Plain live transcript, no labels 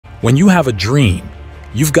When you have a dream,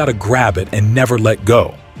 you've got to grab it and never let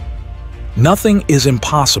go. Nothing is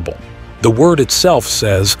impossible. The word itself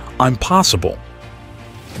says, "I'm possible."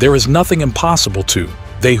 There is nothing impossible to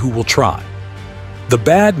they who will try. The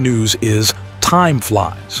bad news is time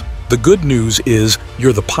flies. The good news is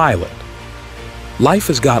you're the pilot. Life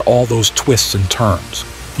has got all those twists and turns.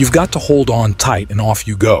 You've got to hold on tight and off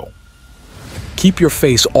you go. Keep your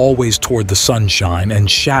face always toward the sunshine and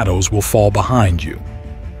shadows will fall behind you.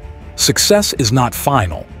 Success is not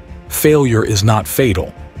final. Failure is not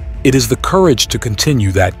fatal. It is the courage to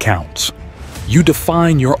continue that counts. You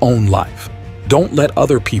define your own life. Don't let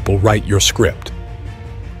other people write your script.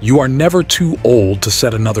 You are never too old to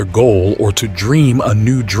set another goal or to dream a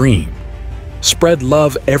new dream. Spread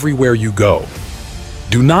love everywhere you go.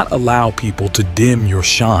 Do not allow people to dim your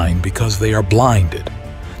shine because they are blinded.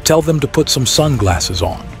 Tell them to put some sunglasses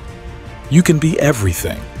on. You can be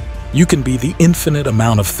everything. You can be the infinite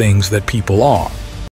amount of things that people are.